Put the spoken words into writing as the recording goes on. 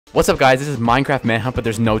What's up, guys? This is Minecraft Manhunt, but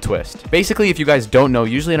there's no twist. Basically, if you guys don't know,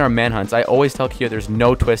 usually in our manhunts, I always tell Kier there's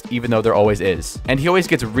no twist, even though there always is. And he always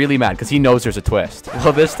gets really mad because he knows there's a twist.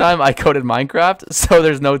 Well, this time I coded Minecraft, so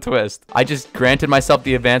there's no twist. I just granted myself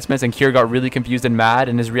the advancements, and Kier got really confused and mad,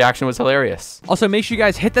 and his reaction was hilarious. Also, make sure you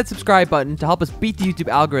guys hit that subscribe button to help us beat the YouTube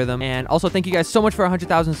algorithm. And also, thank you guys so much for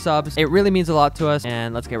 100,000 subs. It really means a lot to us.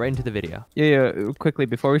 And let's get right into the video. Yeah, quickly,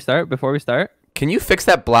 before we start. Can you fix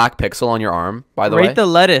that black pixel on your arm, by the way? Rate the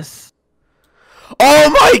lettuce. Oh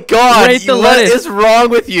my god! Rate the What lettuce. is wrong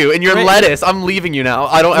with you and your lettuce? I'm leaving you now.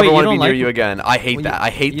 I don't ever want to be near like you again. I hate that. I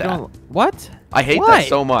hate that. What? I hate Why? that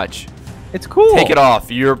so much. It's cool. Take it off.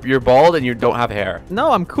 You're bald and you don't have hair.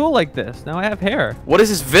 No, I'm cool like this. Now I have hair. What is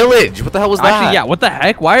this village? What the hell was that? Actually, yeah, what the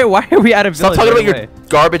heck? Why are we at a Stop village? talking about right your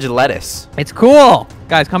garbage lettuce. It's cool.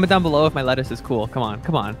 Guys, comment down below if my lettuce is cool. Come on,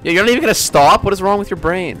 come on. Yeah, you're not even gonna stop? What is wrong with your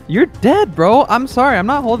brain? You're dead, bro. I'm sorry. I'm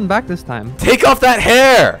not holding back this time. Take off that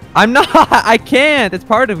hair! I'm not. I can't. It's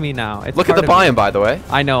part of me now. It's Look at the biome, by the way.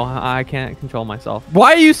 I know. I can't control myself.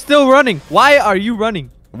 Why are you still running? Why are you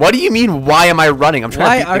running? What do you mean, why am I running? I'm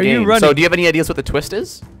trying to beat the game. Why are you running? So, do you have any ideas what the twist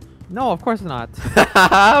is? No, of course not.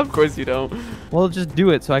 Of course you don't. Well, just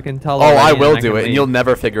do it so I can tell. Oh, I will do it, and you'll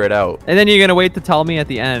never figure it out. And then you're gonna wait to tell me at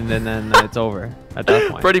the end, and then it's over at that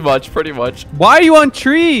point. Pretty much, pretty much. Why are you on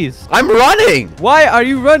trees? I'm running! Why are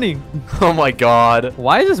you running? Oh my god.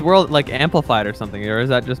 Why is this world like amplified or something? Or is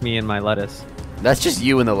that just me and my lettuce? That's just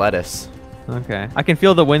you and the lettuce. Okay. I can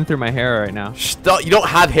feel the wind through my hair right now. Stop. You don't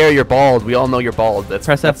have hair, you're bald. We all know you're bald.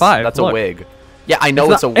 Press F5. That's Look. a wig. Yeah, I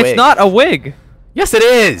know it's a wig. It's not a wig. Yes, it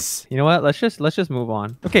is. You know what? Let's just move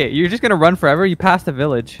on. Okay, you're just gonna run forever. You passed the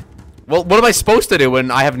village. Well, what am I supposed to do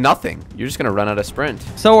when I have nothing? You're just gonna run out of sprint.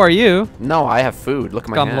 So are you. No, I have food. Look at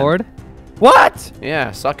my hand. Lord. What?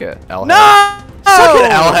 Yeah, suck it, L-head. No! Suck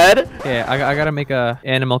it, L-head. Yeah, I gotta make a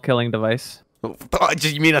animal killing device.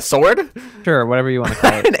 You mean a sword? Sure, whatever you want to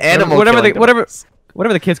call it. An animal whatever killing device.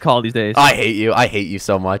 Whatever the kids call it these days. I hate you. I hate you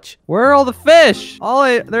so much. Where are all the fish?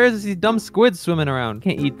 There is these dumb squids swimming around.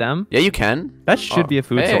 Can't eat them. Yeah, you can. That should be a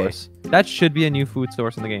food hey. source. That should be a new food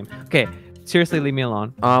source in the game. Okay, seriously, leave me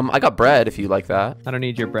alone. I got bread if you like that. I don't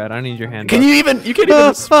need your bread. I don't need your hand. Can you even? You can't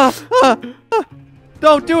even.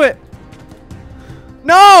 Don't do it.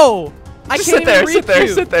 No. Just sit there. Sit there.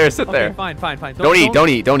 Sit there. Sit there. Fine. Don't eat. Don't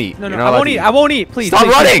eat. Don't eat. No, I won't eat. I won't eat. Please. Stop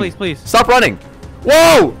running. Please. Stop running.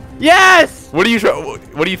 Whoa. Yes. What do you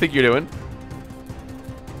think you're doing?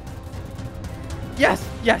 Yes.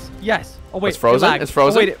 Oh wait. It's frozen. It's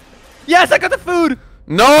frozen. Oh, wait. Yes, I got the food.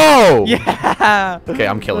 No. Yeah. Okay,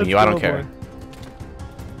 I'm killing you. I don't care.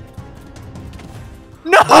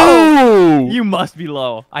 No. Oh! You must be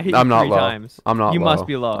low. I hit you I'm not 3 low. times. I'm not You low. must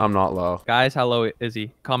be low. I'm not low. Guys, how low is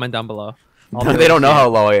he? Comment down below. They don't know how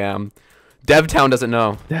low I am. DevTown doesn't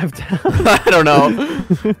know. DevTown. I don't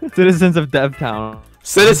know. Citizens of DevTown.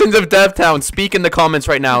 Citizens of DevTown, speak in the comments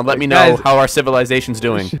right now and let me know how our civilization's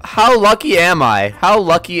doing. How lucky am I? How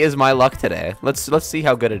lucky is my luck today? Let's see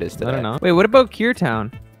how good it is today. I don't know. Wait, what about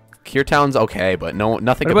Kiertown? Kiertown's okay, but nothing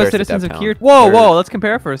What compares about citizens to of DevTown. Kier? Whoa, let's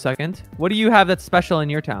compare for a second. What do you have that's special in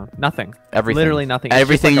your town? Nothing. Everything. Literally nothing. It's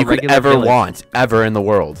Everything just like you a could regular ever village. want, ever in the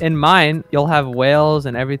world. In mine, you'll have whales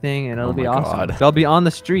and everything, and it'll be my awesome. God. They'll be on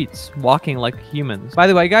the streets, walking like humans. By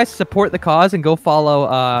the way, guys, support the cause and go follow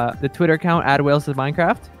the Twitter account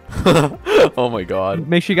 @WhalesOfMinecraft. Oh my god.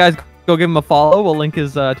 Make sure you guys go give him a follow. We'll link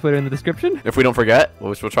his Twitter in the description. If we don't forget,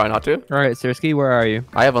 which we'll try not to. All right, Sirsky, where are you?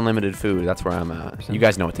 I have unlimited food. That's where I'm at. You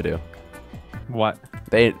guys know what to do. What?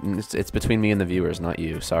 It's between me and the viewers, not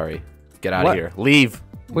you. Sorry. Get out of What? here. Leave.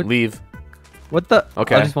 What? Leave. What the?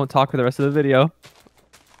 Okay. I just won't talk for the rest of the video.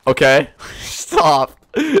 Okay. Stop.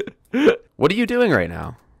 What are you doing right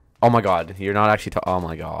now? Oh my god. You're not actually oh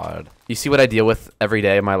my god. You see what I deal with every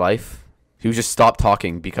day of my life? You just stopped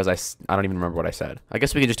talking because I don't even remember what I said. I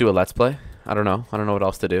guess we can just do a let's play. I don't know. I don't know what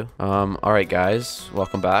else to do. All right, guys.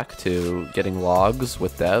 Welcome back to Getting Logs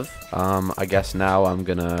with Dev. I guess now I'm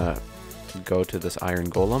gonna go to this iron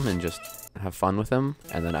golem and just have fun with him.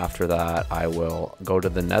 And then after that, I will go to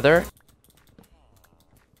the nether.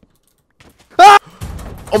 Ah!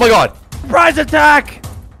 Oh my god. Surprise attack!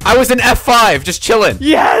 I was in F5, just chilling.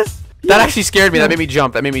 Yes! That actually scared me. That made me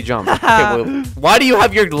jump. Okay, well, why do you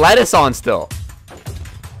have your lettuce on still?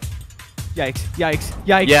 Yikes. Yeah,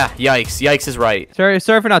 yikes. Yikes is right. Sorry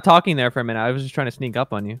for not talking there for a minute. I was just trying to sneak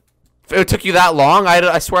up on you. It took you that long?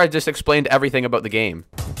 I swear I just explained everything about the game.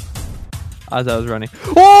 As I was running.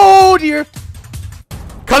 Oh, dear!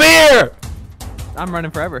 Come here! I'm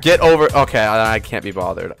running forever. Get over. Okay, I can't be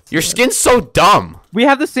bothered. Your skin's so dumb. We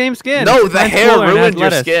have the same skin. No, the Mine's hair cooler and ruined has your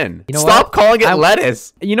lettuce. skin. You know Stop what? calling it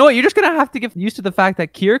lettuce. You know what? You're just gonna have to get used to the fact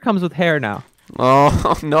that Kier comes with hair now.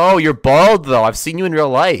 Oh, no, you're bald, though. I've seen you in real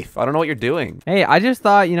life. I don't know what you're doing. Hey, I just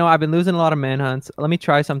thought, I've been losing a lot of manhunts. Let me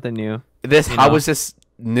try something new. How is this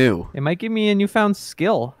new? It might give me a newfound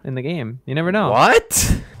skill in the game. You never know.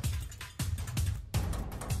 What?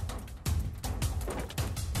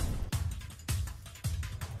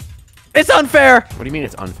 It's unfair! What do you mean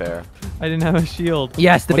it's unfair? I didn't have a shield.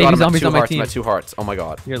 Yes, the Oh my baby God, zombies on my team. I'm at 2 hearts. Oh my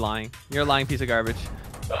God. You're lying. You're a lying piece of garbage.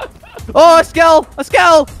 Oh, a skell! A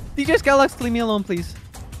skell! DJ Skellux, leave me alone, please.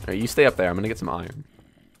 All right, you stay up there. I'm gonna get some iron.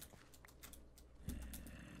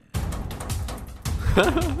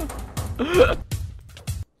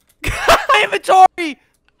 My inventory!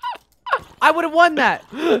 I would have won that.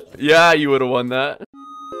 Yeah, you would have won that.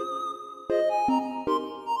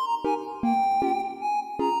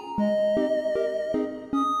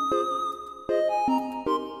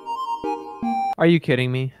 Are you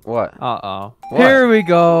kidding me? What? Uh-oh. What? Here we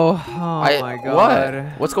go. Oh my God.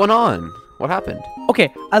 What? What's going on? What happened?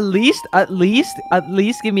 Okay, at least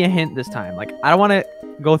give me a hint this time. Like, I don't want to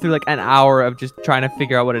go through like an hour of just trying to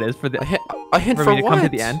figure out what it is for the A hint for for me to what? come to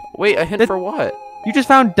the end. Wait, a hint for what? You just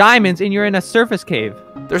found diamonds and you're in a surface cave.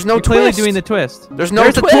 There's no You're twist. clearly doing the twist. There's no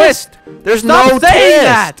There's twist. a twist. There's Stop no saying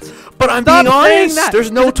twist. that. But I'm Stop being saying honest. that.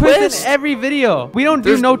 There's no a twist twist. in every video. We don't do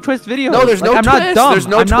There's- no twist videos. No, there's like, no I'm twist. not dumb. There's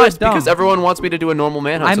no I'm twist not dumb. because everyone wants me to do a normal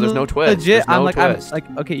manhunt, so there's no twist. Legit. There's no I'm twist.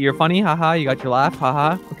 like, okay, you're funny, haha. You got your laugh,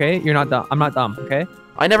 haha. Okay, you're not dumb. I'm not dumb. Okay.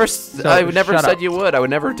 I never shut said up. you would. I would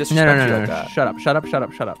never disrespect you like that. Shut up. Shut up. Shut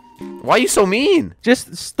up. Shut up. Why are you so mean?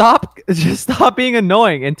 Just stop. Just stop being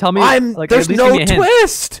annoying and tell me. Like, There's at least no give me a hint.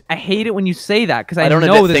 twist. I hate it when you say that because I don't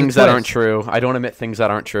know admit there's things a that twist. aren't true. I don't admit things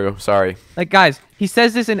that aren't true. Sorry. Like, guys, he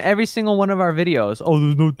says this in every single one of our videos. Oh,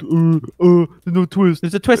 there's no twist.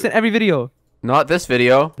 There's a twist in every video. Not this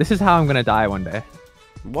video. This is how I'm gonna die one day.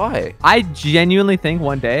 Why? I genuinely think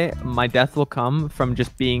one day my death will come from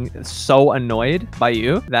just being so annoyed by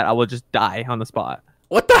you that I will just die on the spot.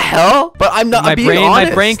 What the hell? But I'm not. I'm being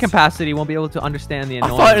honest. My brain capacity won't be able to understand the I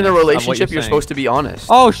annoyance. thought in a of what relationship you're saying. supposed to be honest.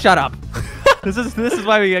 Oh, shut up. This is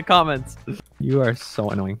why we get comments. You are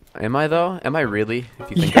so annoying. Am I though? Am I really?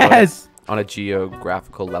 If you think about it, Yes. on a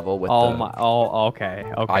geographical level with Oh the my. Oh, okay.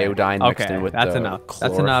 Okay. iodine mixed okay. in with That's the enough.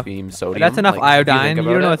 That's enough. chlorophene sodium. That's enough Like, if you think iodine. You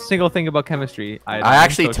about don't know it. a single thing about chemistry. Iodine, I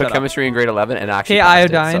actually so took shut up. chemistry in grade 11 and actually Okay,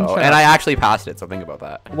 passed iodine, it, so, shut and up. I actually passed it, so think about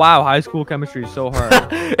that. Wow, high school chemistry is so hard.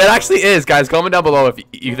 It actually is, guys. Comment down below if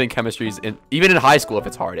you think chemistry is even in high school if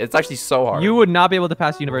it's hard. It's actually so hard. You would not be able to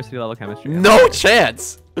pass university level chemistry. No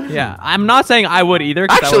chance. Yeah, I'm not saying I would either.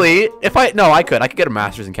 'Cause Actually, I could get a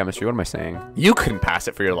master's in chemistry. What am I saying? You couldn't pass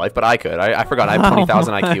it for your life, but I could. I forgot. I have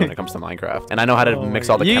 20,000 IQ when it comes to Minecraft, and I know how to mix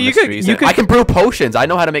all the You could- chemistries. I can brew potions. I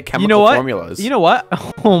know how to make chemical you know what? formulas. You know what?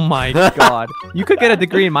 Oh my god. You could get a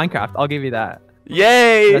degree in Minecraft. I'll give you that.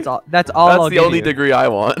 Yay! That's all. That's all. I'll That's the give only you. degree I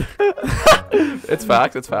want. It's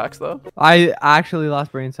facts. It's facts, though. I actually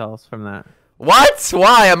lost brain cells from that. What?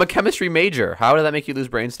 Why? I'm a chemistry major. How did that make you lose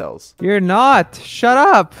brain cells? You're not. Shut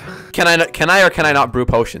up. Can I or can I not brew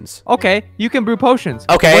potions? Okay, you can brew potions.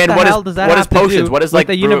 Okay, what and the what hell is does that what have is to potions? do What is with like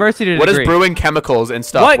the university what is degree? brewing chemicals and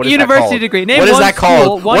stuff? What What is university that called? degree? Name What is one that school,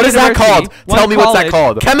 called? one What is that university, called? one Tell me what's that college,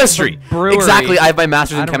 called? Chemistry. brewery. Exactly. I have my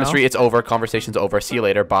master's I in don't chemistry. know. It's over. Conversation's over. See you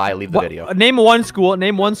later. Bye. Leave the video. Name one school.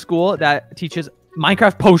 Name one school that teaches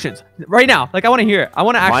Minecraft potions right now. Like, I want to hear it. I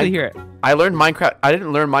want to actually hear it. I learned Minecraft. I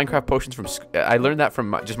didn't learn Minecraft potions from. I learned that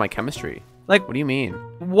from just my chemistry. Like, What do you mean?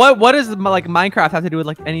 what does like Minecraft have to do with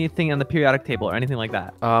like anything on the periodic table or anything like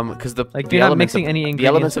that? Because Like, the you're not elements mixing of, any the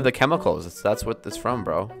elements ingredients of the chemicals. That's what it's from,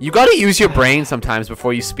 bro. You gotta use your brain sometimes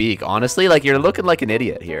before you speak. Honestly, like you're looking like an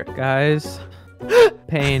idiot here. Guys,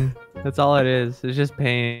 pain. That's all it is. It's just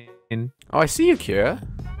pain. Oh, I see you, Kira.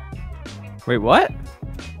 Wait, what?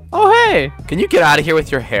 Oh, hey. Can you get out of here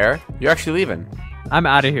with your hair? You're actually leaving. I'm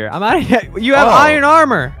out of here. I'm out of here. You have Oh. iron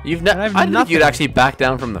armor. I have didn't think nothing. you'd actually back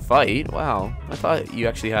down from the fight. Wow. I thought you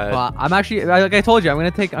actually had. Well, I'm actually, like I told you, I'm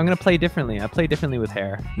gonna play differently. I play differently with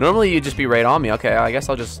hair. Normally you'd just be right on me. Okay, I guess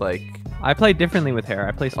I'll just like. I play differently with hair.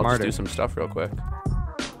 I play I'll just smarter. do some stuff real quick.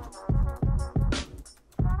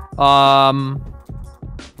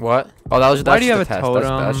 What? Oh, that was Why that's do you just have a a test. That's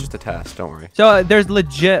totem? just a test. Don't worry. So there's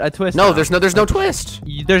legit a twist. No, now. there's no twist.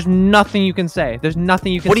 There's nothing you can say. There's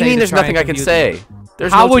nothing you can say. What do you mean? to There's try and nothing I can confuse say. me.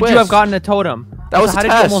 There's How no would twist. you have gotten a totem? That was how a did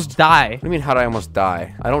test. you almost die? What do you mean? How did I almost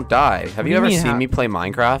die? I don't die. Have you do you ever mean, seen how- me play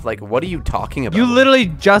Minecraft? Like, what are you talking about? You literally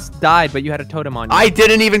just died, but you had a totem on you. I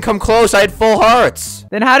didn't even come close. I had full hearts.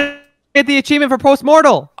 Then how did you get the achievement for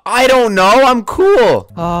post-mortal? I don't know. I'm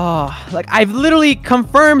cool. Oh, like I've literally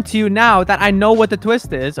confirmed to you now that I know what the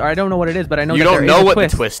twist is, or I don't know what it is, but I know You that don't there know is a what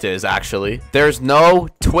twist. the twist is, actually. There's no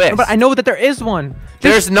twist. But I know that there is one.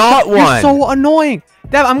 There's not You're one. so annoying.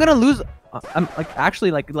 Deb, I'm gonna lose. I'm like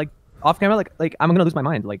actually like off camera like I'm gonna lose my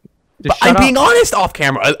mind. Like just But shut I'm being up. honest. Off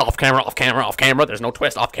camera. Off camera. Off camera. Off camera. There's no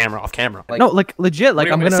twist. Off camera. Off camera. Like, No, like legit. Like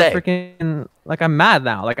What I'm are you gonna gonna say? freaking like I'm mad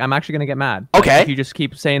now. Like I'm actually gonna get mad. Okay. Like, if you just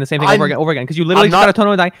keep saying the same thing over again, because you literally I'm just not- got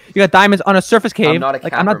a ton of you got diamonds on a surface cave. I'm not a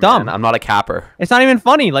like capper, I'm not dumb. man. I'm not a capper. It's not even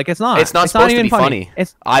funny. Like it's not. It's not supposed to even be funny.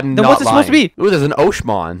 It's I'm then not what's it supposed to lying. be? Ooh, there's an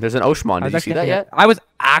Oshmon. There's an Oshmon. Did you see that yet? I was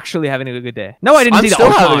actually having a good day. No, I didn't see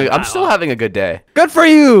the I'm still having a good day. Good for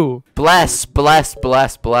you, Bless, bless,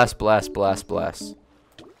 bless, bless, bless, bless, bless.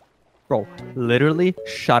 bro. Literally,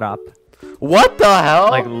 shut up. What the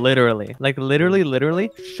hell? Like literally,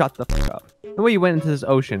 shut the fuck up. The way you went into this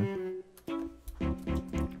ocean.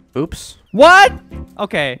 Oops. What?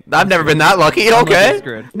 Okay. I've never been that lucky. I'm Okay.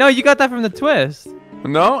 screwed. No, you got that from the twist.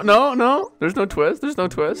 No, no, no. There's no twist. There's no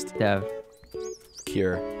twist. Dev.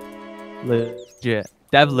 Cure. Legit.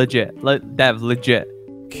 Dev legit. Dev legit.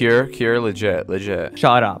 Cure, legit, legit.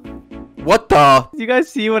 Shut up. What the? Do you guys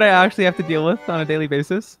see what I actually have to deal with on a daily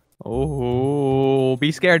basis? Oh,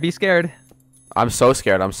 be scared, be scared. I'm so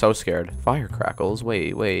scared. I'm so scared. Fire crackles.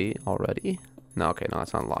 Wait, already? No, okay, no,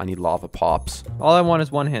 that's not. I need lava pops. All I want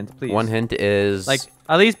is one hint, please. One hint is Like,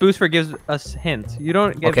 at least Booster gives us hints. You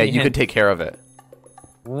don't give okay. me You hints. can take care of it.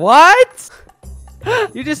 What?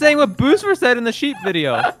 You're just saying what Booster said in the sheep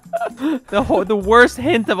video. The worst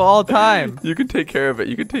hint of all time. You can take care of it.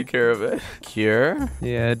 You can take care of it. Cure.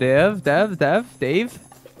 Yeah, Dave. Don't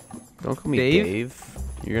call me Dave? Dave.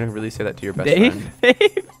 You're gonna really say that to your best Dave? friend.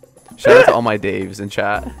 Dave? Shout out to all my Daves in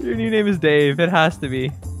chat. Your new name is Dave. It has to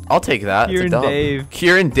be. I'll take that. It's a Kieran dub. Dave.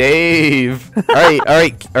 Kieran Dave. all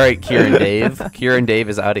right. Kieran Dave. Kieran Dave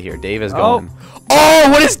is out of here. Dave is Oh. gone. Oh,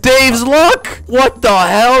 what is Dave's luck? What the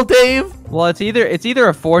hell, Dave? Well, it's either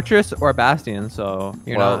a fortress or a bastion, so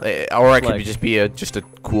you're not. Or it could slick. just be a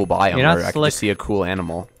cool biome You're not where I could slick. just see a cool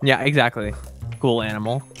animal. Yeah, exactly. Cool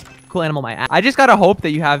animal. Cool animal, my ass. I just gotta hope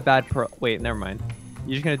that you have bad pearl. Wait, never mind.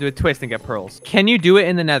 You're just gonna do a twist and get pearls. Can you do it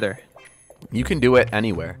in the nether? You can do it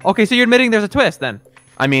anywhere. Okay, so you're admitting there's a twist then.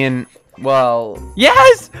 I mean, well,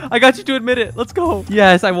 Yes! I got you to admit it. Let's go.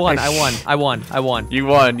 Yes, I won. I won. you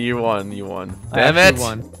won. I Damn actually it.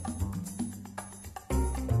 won.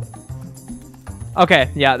 Okay,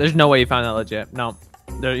 yeah, there's no way you found that legit. No,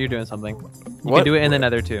 you're doing something. You What? can do it in the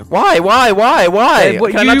nether too. Why? Hey,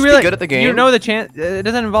 what, Can I you not just really, be good at the game? You know the chance. It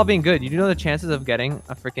doesn't involve being good. You do know the chances of getting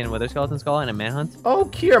a freaking wither skeleton skull in a manhunt. Oh,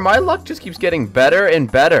 Kier, my luck just keeps getting better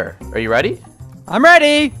and better. Are you ready? I'm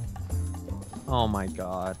ready. Oh my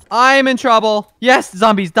god. I'm in trouble. Yes,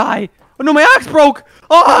 zombies die. Oh no, my axe broke.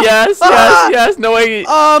 Oh, Yes. No way.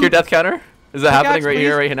 Your death counter? Is that happening Pickaxe, right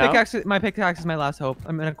here, please. right now? My pickaxe is my last hope.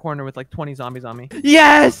 I'm in a corner with like 20 zombies on me.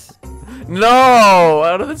 Yes! No! I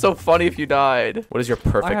don't know if it's so funny if you died. What is your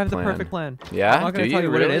perfect plan? I have the perfect plan. Yeah? I'm not gonna Do tell you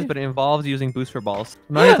you what it really? is, but it involves using boost for balls.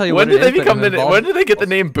 I'm not gonna tell you when what did it they is, but become it the? involves... When did they get the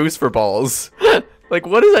name Boost for Balls? Like,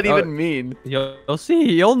 what does that even mean? You'll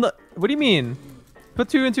see. You'll know. What do you mean? Put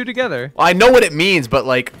two and two together. I know what it means, but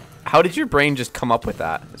like, how did your brain just come up with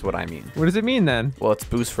that? Is what I mean. What does it mean then? Well, it's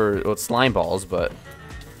Boost for it's slime balls, but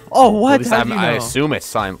Oh, at what? least How do you know? I assume it's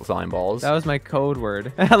slime balls. That was my code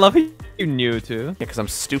word. I love how you knew too. Yeah, because I'm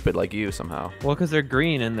stupid like you somehow. Well, because they're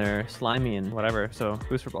green and they're slimy and whatever. So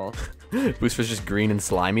boost for balls. Boost was just green and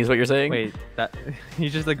slimy, is what you're saying? Wait,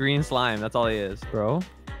 he's just a green slime. That's all he is, bro.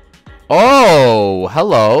 Oh,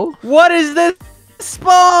 hello. What is this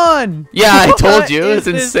spawn? Yeah, I told you. What It's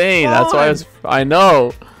is this insane. That's why spawn? I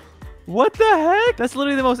know. What the heck? That's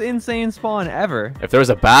literally the most insane spawn ever. If there was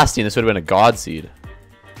a bastion, this would have been a god seed.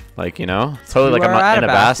 Like, you know? It's totally You like I'm are not at in a a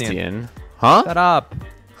bastion. Huh? Shut up.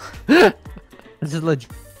 This is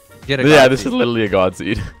legit. Yeah, this is literally a god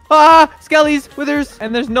seed. Ah, skellies, withers,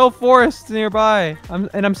 and there's no forests nearby.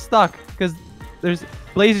 I'm stuck because there's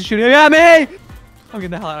blazes shooting at me. I'm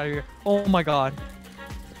getting the hell out of here. Oh my god.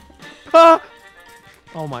 Ah.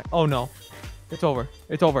 Oh no. It's over.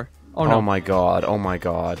 It's over. Oh no. Oh my god. Oh my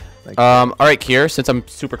god. Thank All right, Kier, since I'm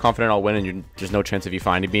super confident I'll win and there's no chance of you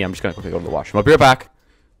finding me, I'm just going to quickly go to the washroom. I'll be right back.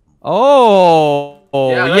 Oh.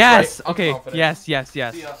 Yeah, that's Yes. right. I'm Okay. confident. Yes. See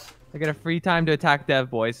ya. I get a free time to attack Dev,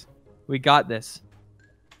 boys. We got this.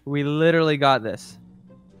 We literally got this.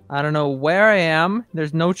 I don't know where I am.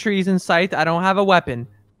 There's no trees in sight. I don't have a weapon.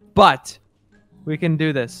 But we can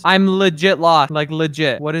do this. I'm legit lost. Like,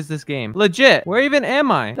 legit. What is this game? Legit. Where even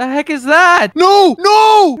am I? The heck is that? No!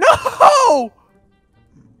 No! No!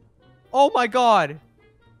 Oh my god.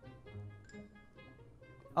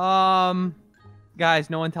 Guys,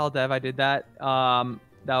 no one tell Dev I did that.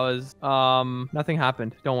 That was, nothing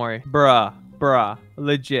happened. Don't worry. Bruh.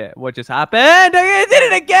 Legit. What just happened? I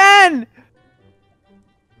did it again!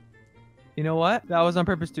 You know what? That was on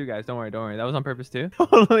purpose too, guys. Don't worry, don't worry. That was on purpose too.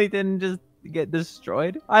 Totally didn't just get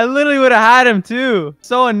destroyed. I literally would have had him too.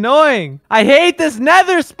 So annoying. I hate this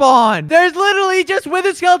nether spawn. There's literally just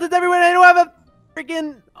wither skeletons everywhere. I don't have a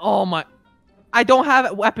freaking... Oh my... I don't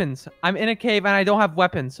have weapons. I'm in a cave and I don't have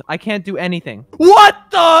weapons. I can't do anything. What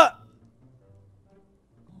the...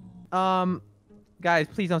 Guys,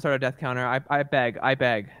 please don't start a death counter. I beg. I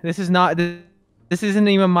beg. This is not... This isn't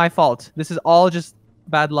even my fault. This is all just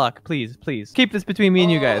bad luck. Please, please. Keep this between me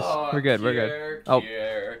and you guys. We're good. We're good. Oh.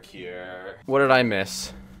 What did I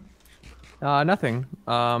miss? Nothing.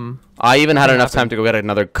 I even had enough time to go get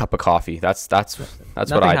another cup of coffee. That's what I did.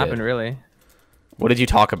 Nothing happened, really. What did you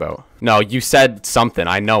talk about? No, you said something.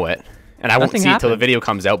 I know it. And I won't see it till the video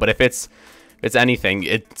comes out, but if it's anything,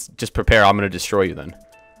 it's just prepare. I'm going to destroy you then.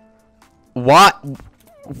 What?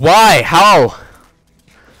 Why? How?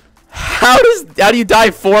 How do you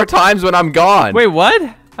die 4 times when I'm gone? Wait,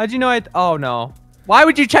 what? How'd you know oh no. Why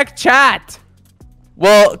would you check chat?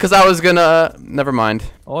 Well, because I was gonna... Never mind.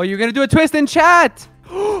 Oh, you're gonna do a twist in chat.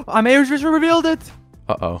 I may have just revealed it.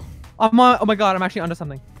 Uh-oh. Oh my god, I'm actually onto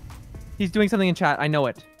something. He's doing something in chat. I know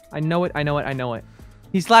it. I know it. I know it. I know it.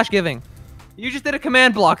 He's slash giving. You just did a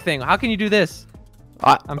command block thing. How can you do this?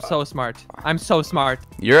 I'm so smart. I'm so smart.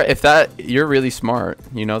 You're really smart.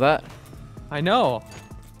 You know that? I know.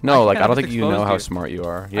 No, like I don't think you know how smart you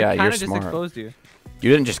are. Yeah, you're smart. I just exposed you. You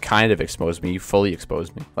didn't just kind of expose me. You fully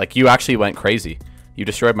exposed me. Like you actually went crazy. You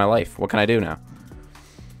destroyed my life. What can I do now?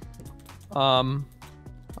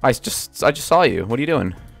 I just saw you. What are you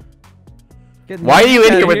doing? Why are you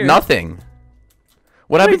in here with nothing?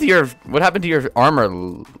 What happened to your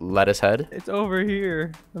armor, lettuce head? It's over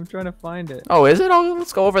here. I'm trying to find it. Oh, is it? Oh,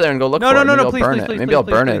 let's go over there and go look for it. No, Maybe I'll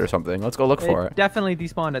burn it or something. Let's go look for it. Definitely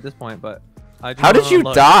despawned at this point, but how did you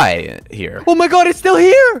die here? Oh my god, it's still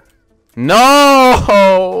here!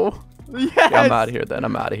 No! Yes! Yeah, I'm out of here then.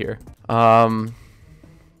 I'm out of here.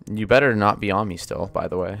 You better not be on me still, by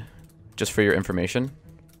the way. Just for your information.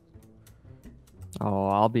 Oh,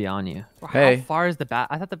 I'll be on you. Hey. How far is the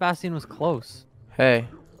I thought the bastion was close. Hey.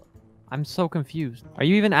 I'm so confused. Are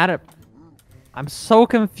you even at it? I'm so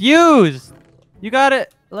confused. You got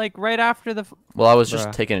it like right after the... Well, I was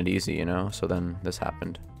just taking it easy, you know, so then this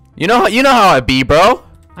happened. You know how I be, bro?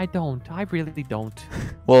 I don't. I really don't.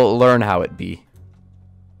 Well, learn how it be.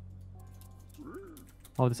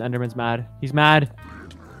 Oh, this Enderman's mad. He's mad.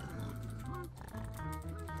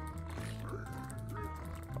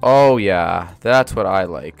 Oh, yeah. That's what I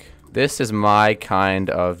like. This is my kind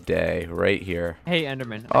of day right here. Hey,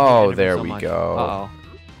 Enderman. Oh, there we go. Uh-oh.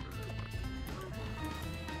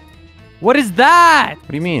 What is that? What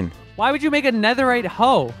do you mean? Why would you make a netherite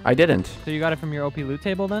hoe? I didn't. So you got it from your OP loot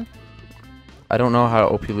table then? I don't know how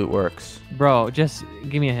OP loot works. Bro, just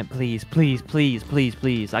give me a hint, please. Please, please, please,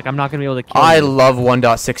 please. Like, I'm not going to be able to kill you. I love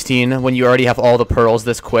 1.16 when you already have all the pearls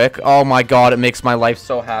this quick. Oh my god, it makes my life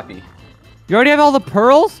so happy. You already have all the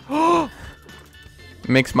pearls?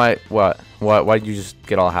 Makes my... What? Why did you just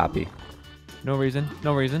get all happy? No reason.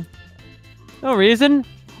 No reason. No reason.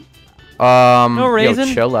 No reason.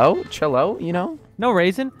 Yo, chill out. Chill out, you know? No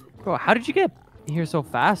reason. Bro, how did you get here so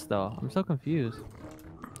fast, though? I'm so confused.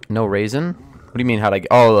 No raisin? What do you mean, how'd I get...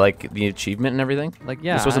 Oh, like, the achievement and everything? Like,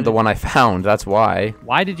 yeah. This wasn't the one I found, that's why.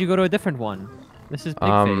 Why did you go to a different one? This is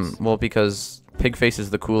Pigface. Well, because Pigface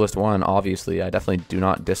is the coolest one, obviously. I definitely do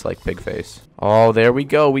not dislike Pigface. Oh, there we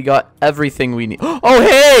go. We got everything we need. Oh,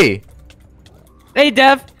 hey! Hey,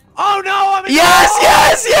 Dev! Oh, no! I'm in Yes,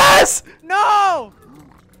 yes, yes! No!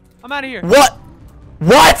 I'm out of here. What?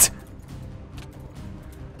 What?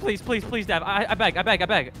 Please, please, please, Dev. I beg, I beg, I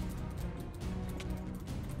beg.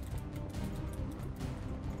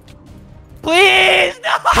 Please, no!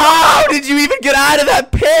 How did you even get out of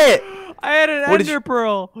that pit? I had an ender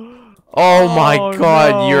pearl. Oh my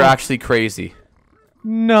god, no. You're actually crazy.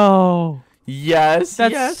 No. Yes,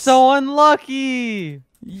 That's so unlucky.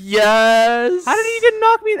 Yes. How did you get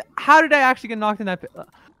knocked me? How did I actually get knocked in that pit?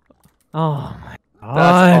 Oh my god.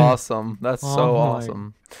 That's awesome. That's so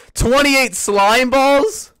awesome. 28 slime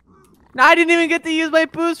balls? I didn't even get to use my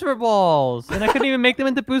boost for balls. And I couldn't even make them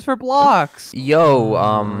into boost for blocks. Yo,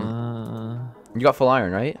 you got full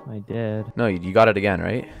iron, right? I did. No, you got it again,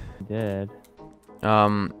 right? I did.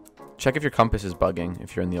 Check if your compass is bugging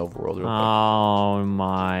if you're in the overworld real quick. Oh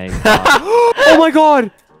my god. Oh my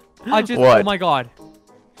god! I just... What? Oh my god.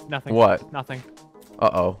 Nothing. What? Nothing.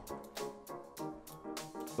 Uh-oh.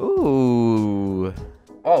 Ooh.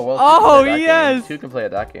 Oh, well. Oh, yes! Two can play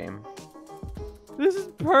at that game. This is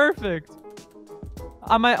perfect.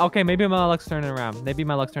 I might... Okay, maybe my luck's turning around. Maybe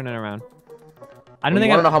my luck's turning around. I don't think...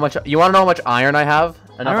 You want to know how much iron I have?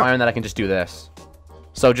 Enough iron that I can just do this.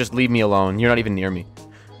 So just leave me alone. You're not even near me.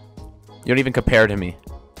 You don't even compare to me.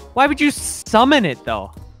 Why would you summon it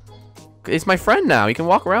though? It's my friend now. He can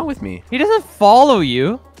walk around with me. He doesn't follow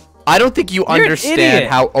you. I don't think you You're an understand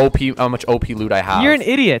idiot. how much OP loot I have. You're an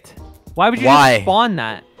idiot. Why would you just spawn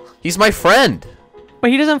that? He's my friend.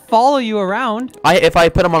 But he doesn't follow you around. If I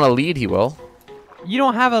put him on a lead, he will. You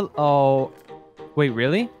don't have a... Oh. Wait,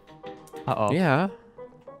 really? Uh-oh. Yeah.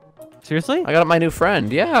 Seriously? I got my new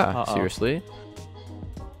friend. Yeah. Uh-oh. Seriously.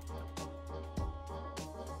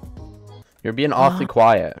 You're being awfully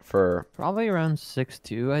quiet for... Probably around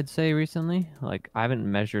 6'2", I'd say, recently. Like, I haven't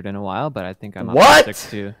measured in a while, but I think I'm up What? to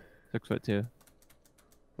 6'2". 6'2".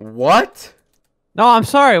 What? No, I'm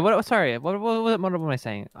sorry. Sorry. What am I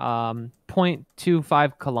saying?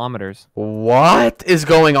 0.25 kilometers. What is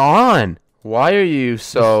going on? Why are you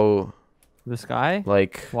so... This guy?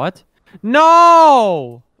 Like... What?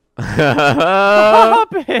 No! Stop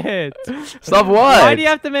it! Stop what? Why do you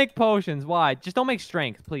have to make potions? Why? Just don't make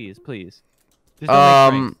strength, please, please. Just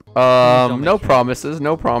don't make strength. No strength. promises.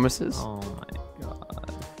 No promises. Oh my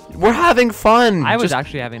god. We're having fun. I was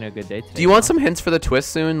actually having a good day today. Do you want some hints for the twist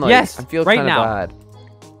soon? Like, Yes, I feel right kind now. of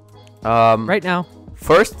bad. Right now.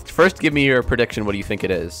 First, give me your prediction. What do you think it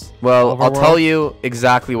is? Well, Overworld? I'll tell you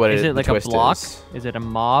exactly what Is it like the a twist block? is. Is it a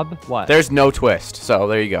mob? What? There's no twist, so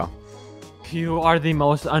there you go. You are the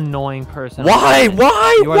most annoying person. Why?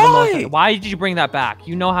 Why? You are Why? The most, why did you bring that back?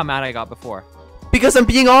 You know how mad I got before. Because I'm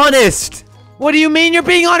being honest. What do you mean you're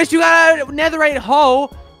being honest? You got a netherite hoe,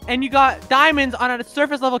 and you got diamonds on a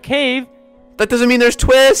surface level cave. That doesn't mean there's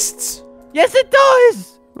twists. Yes, it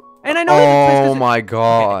does. And I know. Oh my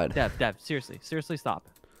god. Okay, Dev, seriously, stop.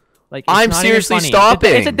 Like, I'm not even seriously funny.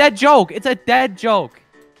 stopping. It's a dead joke. It's a dead joke.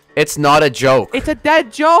 It's not a joke. It's a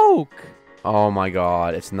dead joke. Oh my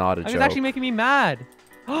god, it's not a joke. It's actually making me mad.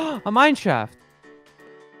 A mine shaft.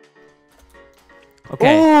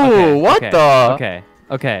 Okay. Ooh, okay, what okay,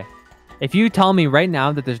 the? Okay. If you tell me right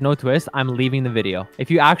now that there's no twist, I'm leaving the video.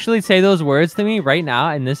 If you actually say those words to me right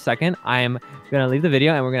now in this second, I'm gonna leave the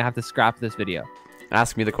video and we're gonna have to scrap this video.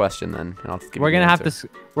 Ask me the question then, and I'll give We're you gonna the have answer.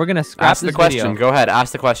 to. We're gonna scrap Ask this the question. video. Go ahead.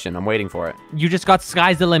 Ask the question. I'm waiting for it. You just got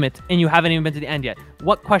sky's the limit, and you haven't even been to the end yet.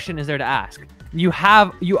 What question is there to ask? You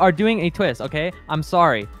are doing a twist. Okay, I'm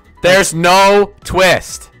sorry. There's no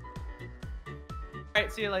twist. All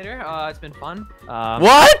right, see you later. It's been fun.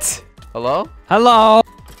 What? Hello? Hello.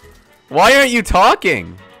 Why aren't you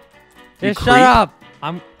talking? You Just creep? shut up.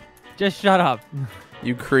 Just shut up.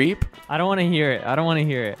 You creep. I don't want to hear it. I don't want to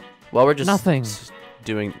hear it. Well, we're just Nothing.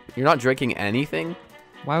 doing. You're not drinking anything.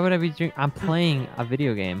 Why would I be drinking? I'm playing a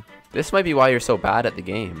video game. This might be why you're so bad at the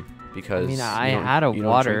game. Because I mean, you I don't- had a you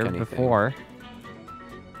don't water drink anything. before.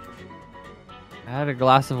 I had a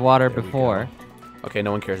glass of water There we before. Okay,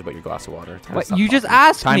 no one cares about your glass of water. Time to What? stop You just talking.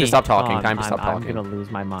 asked Time me. to stop talking. Oh, Time to stop I'm talking. gonna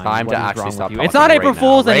lose my mind. Time What to is actually wrong stop with you? talking It's not right April now.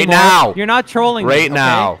 Fool's Right anymore. now. You're not trolling me, Right okay?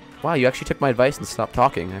 now. Wow, you actually took my advice and stopped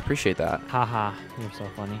talking. I appreciate that. Haha, you're so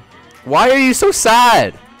funny. Why are you so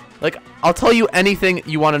sad? Like, I'll tell you anything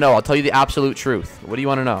you want to know. I'll tell you the absolute truth. What do you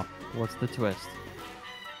want to know? What's the twist?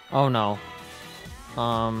 Oh no.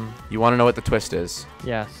 You want to know what the twist is?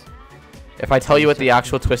 Yes. If I tell you what the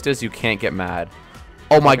actual twist is, you can't get mad.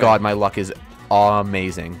 Oh my Okay. god, my luck is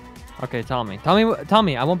amazing. Okay, tell me. Tell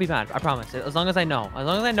me. I won't be mad. I promise. As long as I know. As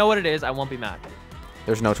long as I know what it is, I won't be mad.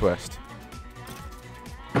 There's no twist.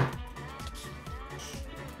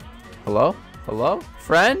 Hello? Hello?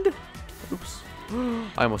 Friend? Oops.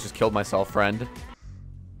 I almost just killed myself, friend.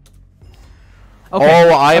 Okay.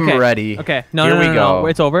 Oh, I am okay. ready. Okay. No, Here no, we no, go. no.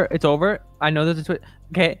 It's over. It's over. I know there's a twist.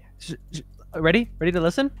 Okay. Ready? Ready to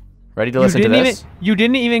listen? Ready to listen to this? You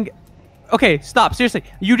didn't even. Okay, stop. Seriously.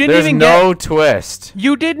 You didn't There's even no twist.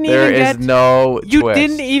 You didn't There even get. is no You twist.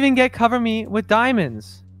 didn't even get cover me with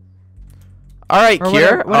diamonds. All right, Or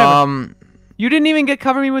Kier. whatever. You didn't even get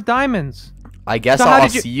cover me with diamonds. I guess So how I'll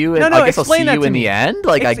did you- see you. No, no, I guess I'll explain see that you to in me. the end.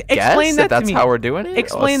 Like I guess explain that if to that's me. how we're doing it.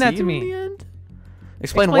 Explain I'll that see to you in me. the end.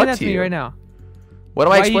 Explain Explain what that to to me you? right now. What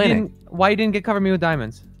am I explaining? Why you didn't get cover me with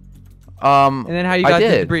diamonds? And And then how you got the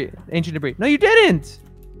debris, ancient debris? No, you didn't.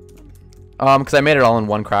 Because I made it all in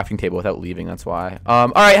one crafting table without leaving. That's why. All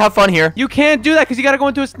right, have fun here. You can't do that because you got to go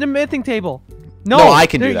into a smithing table. No, No, I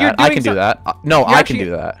can do you're that. I doing can do some- that. No, You're I actually- can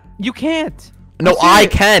do that. You can't. No, I'm I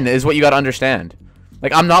serious. can is what you got to understand.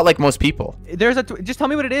 Like I'm not like most people. There's just tell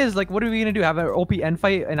me what it is. Like, what are we gonna do? Have an OP end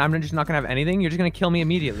fight, and I'm just not gonna have anything. You're just gonna kill me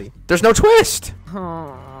immediately. There's no twist.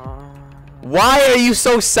 Why are you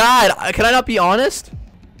so sad? Can I not be honest?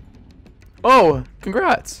 Oh,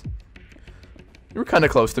 congrats. You were kind of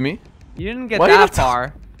close to me. You didn't get Why are you that not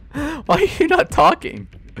far. Why are you not talking?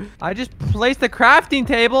 I just placed the crafting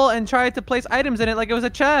table and tried to place items in it like it was a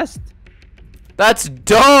chest. That's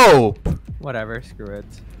dope. Whatever, screw it.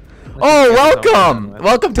 Oh, welcome!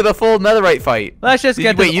 Welcome to the full netherite fight. Let's just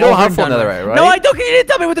get this. Wait, you don't have full over and done netherite, with. right? No, I don't. You didn't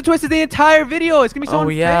tell me what the twist is the entire video. It's gonna be so Oh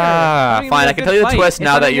unfair. yeah, fine. I can tell you the twist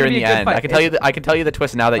now that you're in the end. Fight. I can tell you the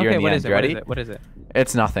twist now that you're in the end. Ready? What is it?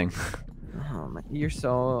 It's nothing. Oh my, you're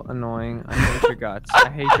so annoying. I hate your guts. I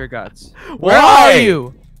hate your guts. Why? Where are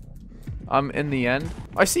you? I'm in the end.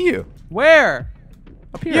 I see you. Where?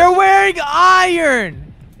 Up here. You're wearing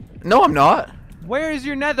iron. No, I'm not. Where is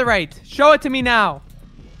your netherite? Show it to me now.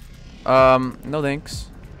 No thanks.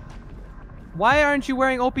 Why aren't you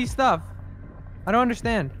wearing OP stuff? I don't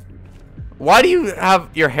understand. Why do you have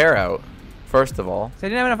your hair out? First of all. So I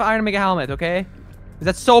didn't have enough iron to make a helmet, okay? Is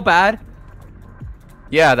that so bad?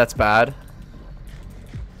 Yeah, that's bad.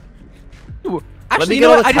 Ooh, actually, Let me you get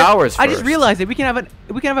know all what? the towers I just first. realized that we can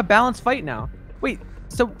have a balanced fight now. Wait,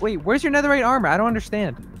 where's your netherite armor? I don't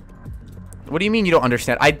understand. What do you mean you don't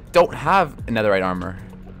understand? I don't have netherite armor.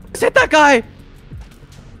 Just hit that guy!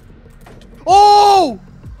 Oh!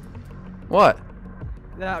 What?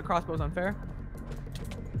 That crossbow's unfair.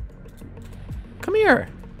 Come here.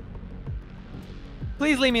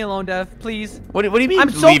 Please leave me alone, Dev. Please. What do you mean I'm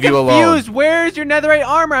so leave you alone? confused. Where's your netherite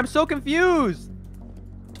armor? I'm so confused.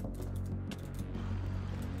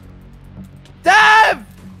 Dev!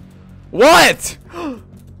 What?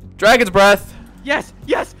 Dragon's breath. Yes,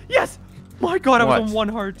 yes, yes! My god, I What? was on 1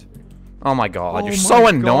 heart. Oh my god, Oh you're my so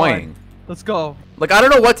God. annoying. Let's go. Like, I don't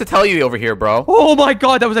know what to tell you over here, bro. Oh my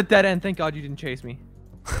god, that was a dead end. Thank god you didn't chase me.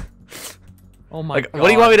 Oh my Like, god. what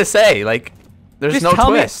do you want me to say? Like, there's Just no tell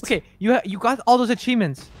twist. Me, okay, you got all those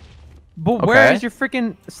achievements. But Okay. where is your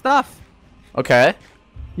freaking stuff? Okay.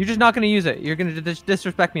 You're just not gonna use it. You're gonna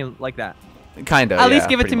disrespect me like that. Kinda, At least yeah,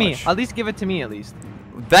 give it to pretty me. much. At least give it to me, at least.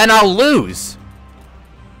 Then I'll lose.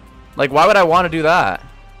 Like, why would I want to do that?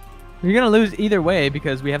 You're gonna lose either way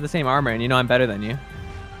because we have the same armor and you know I'm better than you.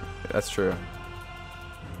 That's true.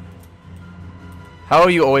 How are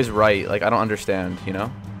you always right? Like, I don't understand, you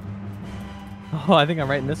know? Oh, I think I'm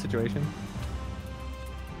right in this situation.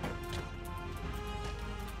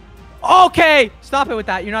 Okay! Stop it with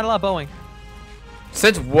that. You're not allowed bowing.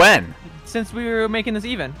 Since when? Since we were making this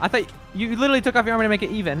even. I thought you literally took off your armor to make it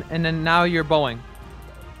even, and then now you're bowing.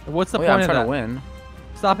 What's the Oh, point yeah, I'm of trying that? to win.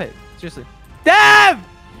 Stop it. Seriously. Dev!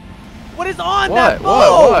 What is on that What?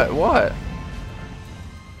 bow? What?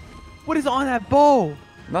 What is on that bow?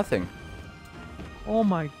 Nothing. Oh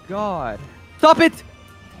my god. Stop it!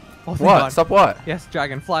 Oh, thank What? God. Stop what? Yes,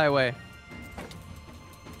 dragon, fly away.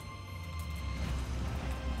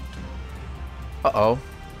 Uh-oh.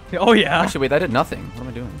 Oh yeah. Actually, wait, that did nothing. What am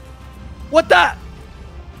I doing? What the?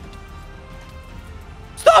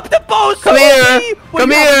 Stop the bow! Come here!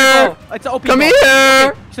 Come here! It's an OP Come bow.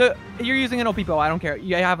 here! Okay, so you're using an OP bow. I don't care.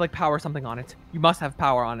 You have like power something on it. You must have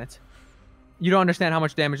power on it. You don't understand how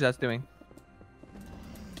much damage that's doing.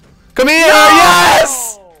 Come here! No!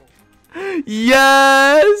 Yes!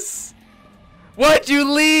 Yes! Why'd you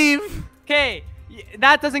leave? Okay,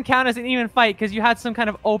 that doesn't count as an even fight because you had some kind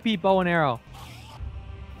of OP bow and arrow.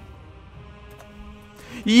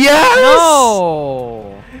 Yes!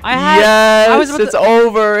 No! Yes! I was about It's to-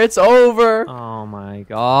 over. It's over. Oh my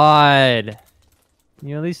god. Can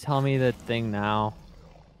you at least tell me the thing now?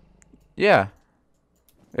 Yeah.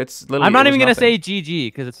 It's literally. I'm not it even was gonna say nothing. GG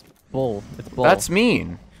because it's bull. It's bull. That's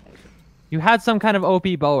mean. You had some kind of OP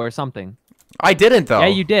bow or something. I didn't though. Yeah,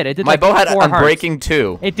 you did. It did My like bow had 4 hearts. Unbreaking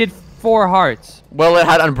 2. It did 4 hearts Well, it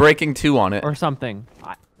had Unbreaking 2 on it. or something.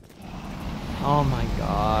 Oh my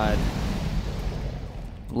god.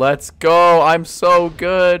 Let's go. I'm so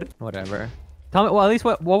good. Whatever. Tell me. Well, at least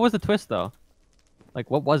what was the twist though? Like,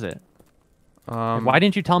 what was it? Like, why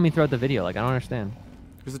didn't you tell me throughout the video? Like, I don't understand.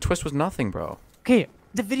 Because the twist was nothing, bro. Okay,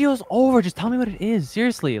 the video's over. Just tell me what it is.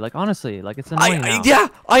 Seriously, like honestly, like it's annoying now. Yeah,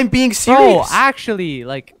 I'm being Bro, serious. actually,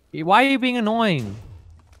 like, why are you being annoying?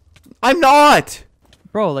 I'm not.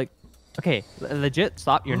 Bro, like, okay, legit,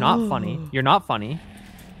 stop. You're not funny. You're not funny.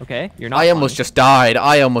 Okay, you're not. I almost funny. just died.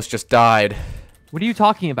 I almost just died. What are you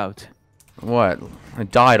talking about? What? I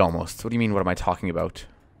died almost. What do you mean, what am I talking about?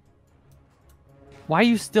 Why are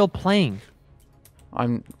you still playing? I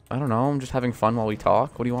don't know. I'm just having fun while we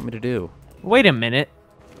talk. What do you want me to do? Wait a minute.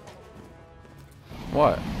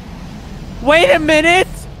 What? Wait a minute!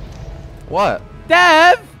 What?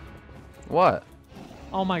 Dev! What?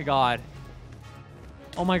 Oh my god.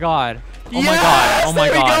 Oh my god. Oh my Yes! god. Oh my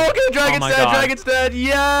There we god. go. Okay, Dragon's oh my dead. god. Dragon's dead.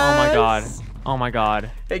 Yes. Oh my god. Oh my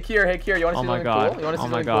god. Hey, Kier. You want to Oh see my something god. cool? You want to see Oh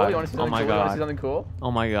my something god. cool? You want to see Oh something my cool? You want to god. see something cool?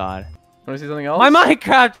 Oh my god. You want to see something else? My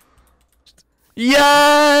Minecraft!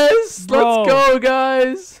 Yes! Bro. Let's go,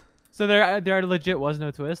 guys. So there legit was no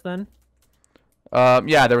twist then?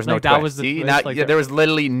 Yeah, there was no Like, twist. that was the See, twist, now, like yeah, there was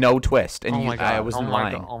literally no twist, and Oh my god. I wasn't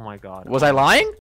lying. Oh my god. Was I lying?